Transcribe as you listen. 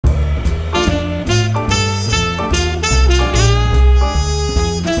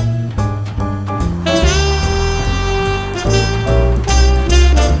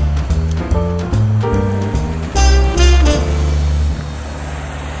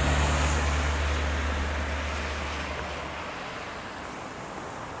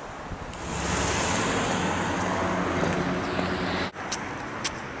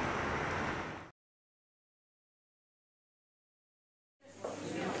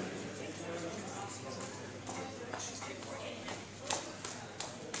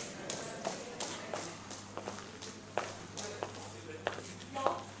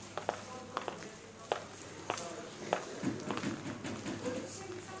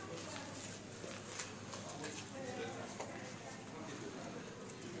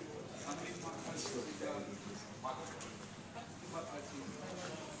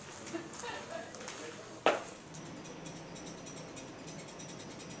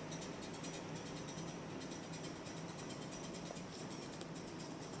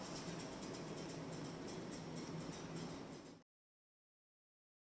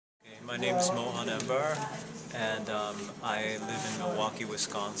My name is Mohan Embar, and I live in Milwaukee,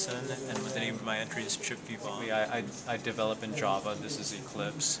 Wisconsin, and the name of my entry is Vivant. I develop in Java. This is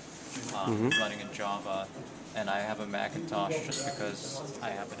Eclipse, running in Java, and I have a Macintosh just because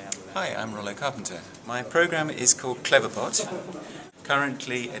I happen to have a Macintosh. Hi, I'm Carpenter. My program is called Cleverbot.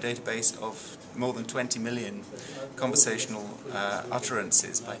 Currently a database of more than 20 million conversational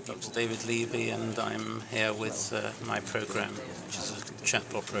utterances by people. Dr. David Levy, and I'm here with my program, which is a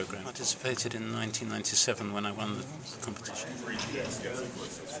chatbot program. I participated in 1997 when I won the competition. But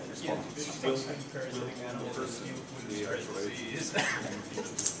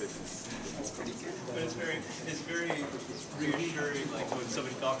it's very reassuring, like when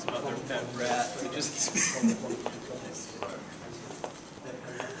somebody talks about their pet rat, it just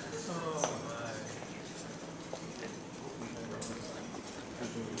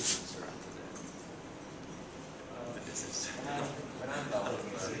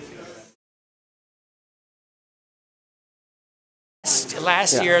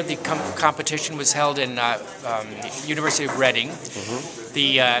Last year, the competition was held in University of Reading.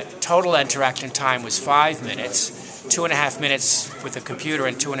 The total interaction time was 5 minutes, 2.5 minutes with the computer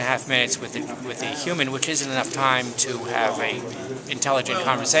and 2.5 minutes with the human, which isn't enough time to have an intelligent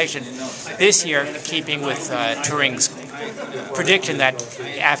conversation. This year, keeping with Turing's prediction that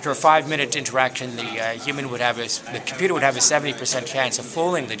after a 5-minute interaction, the computer would have a 70% chance of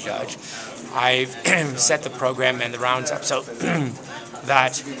fooling the judge. I've set the program and the rounds up so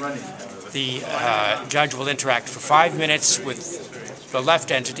that the judge will interact for 5 minutes with the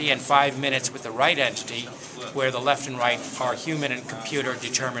left entity and 5 minutes with the right entity, where the left and right are human and computer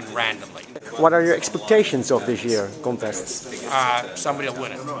determined randomly. What are your expectations of this year's contest? Somebody will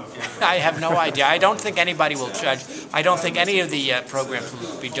win it. I have no idea. I don't think anybody will judge. I don't think any of the programs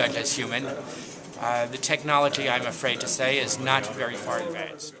will be judged as human. The technology, I'm afraid to say, is not very far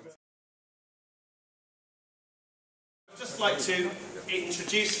advanced. I'd just like to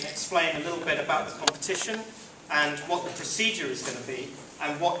introduce and explain a little bit about the competition and what the procedure is going to be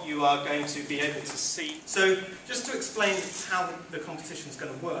and what you are going to be able to see. So just to explain how the competition is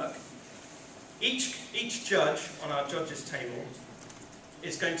going to work, each judge on our judges table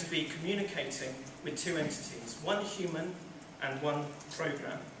is going to be communicating with two entities, one human and one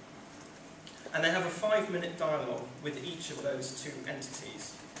program. And they have a 5-minute dialogue with each of those two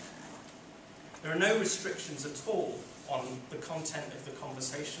entities. There are no restrictions at all on the content of the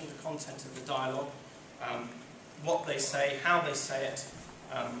conversation, the content of the dialogue, what they say, how they say it,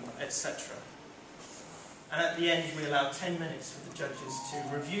 etc. And at the end, we allow 10 minutes for the judges to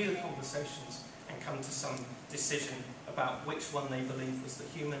review the conversations and come to some decision about which one they believe was the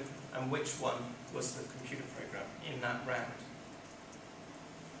human and which one was the computer program in that round.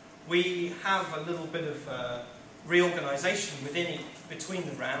 We have a little bit of reorganisation between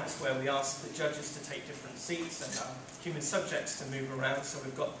the rounds, where we ask the judges to take different seats and our human subjects to move around, so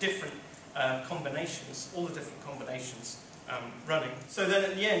we've got different combinations, all the different combinations running. So then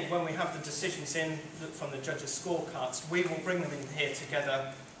at the end, when we have the decisions in from the judges' scorecards, we will bring them in here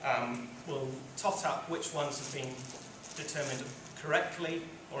together. We'll tot up which ones have been determined correctly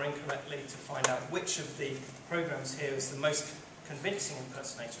or incorrectly to find out which of the programs here is the most convincing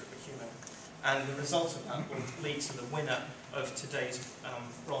impersonator of a human. And the result of that will lead to the winner of today's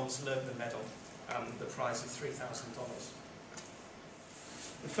bronze Loeber medal, the prize of $3,000.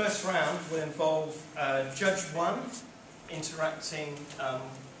 The first round will involve Judge 1 interacting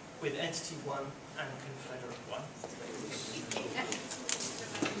with Entity 1 and Confederate 1.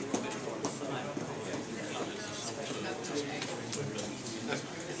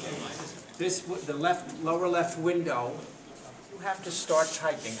 The lower left window, you have to start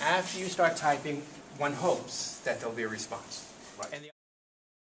typing. After you start typing, one hopes that there'll be a response. Right. And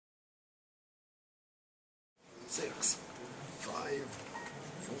 6, 5,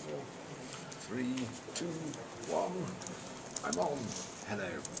 4, 3, 2, 1. I'm on. Hello.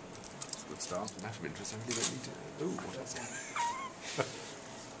 It's a good start. A matter of interest. I really don't need to. Ooh, what else?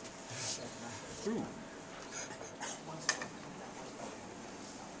 Ooh.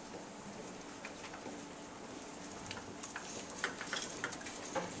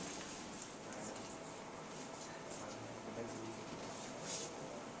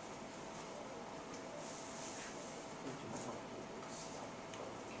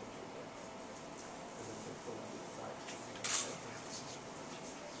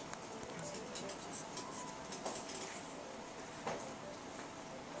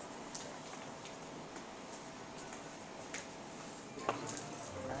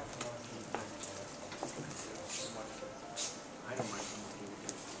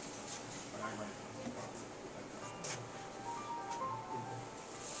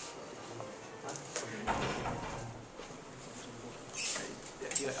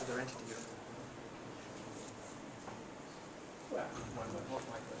 the other entities?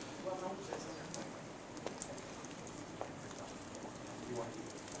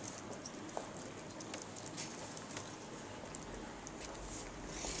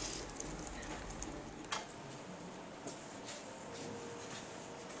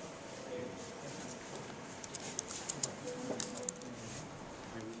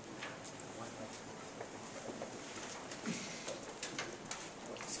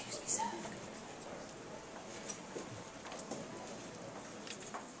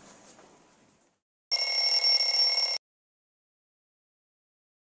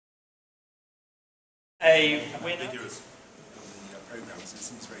 A winner. Vigorous of the programs, it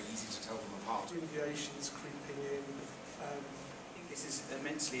seems very easy to tell them apart. Deviations creeping in. I think this is an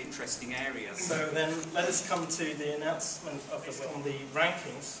immensely interesting area. So then let us come to the announcement of on the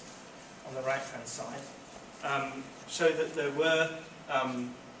rankings on the right-hand side. Show that there were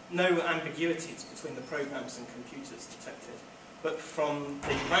no ambiguities between the programs and computers detected. But from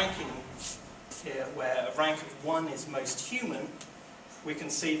the ranking here, where a rank of 1 is most human, we can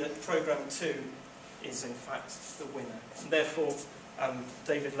see that program 2 is in fact the winner. And therefore,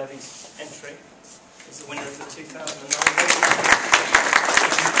 David Levy's entry is the winner of the 2009.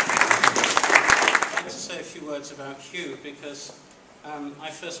 I'd like to say a few words about Q because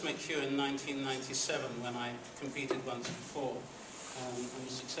I first met Q in 1997 when I competed once before and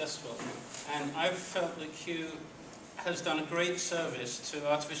was successful. And I've felt that Q has done a great service to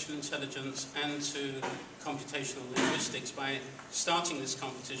artificial intelligence and to computational linguistics by starting this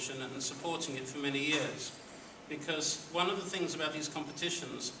competition and supporting it for many years. Because one of the things about these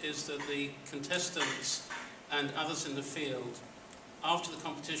competitions is that the contestants and others in the field, after the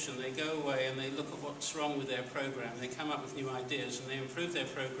competition, they go away and they look at what's wrong with their program. They come up with new ideas and they improve their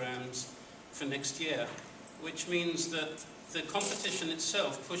programs for next year, which means that the competition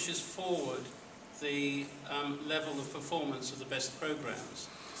itself pushes forward the level of performance of the best programs.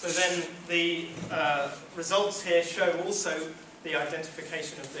 So then the results here show also the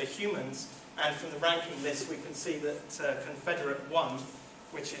identification of the humans, and from the ranking list we can see that Confederate 1,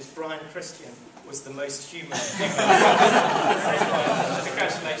 which is Brian Christian, was the most human.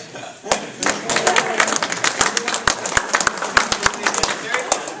 Congratulations.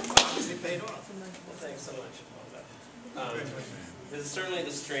 Obviously paid off. Well, thanks so much. This is certainly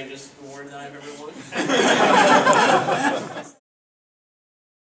the strangest award that I've ever won.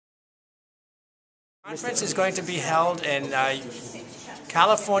 The conference is going to be held in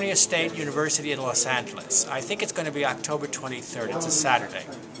California State University in Los Angeles. I think it's going to be October 23rd. It's a Saturday.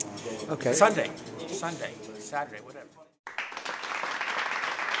 Okay. Sunday, Saturday, whatever.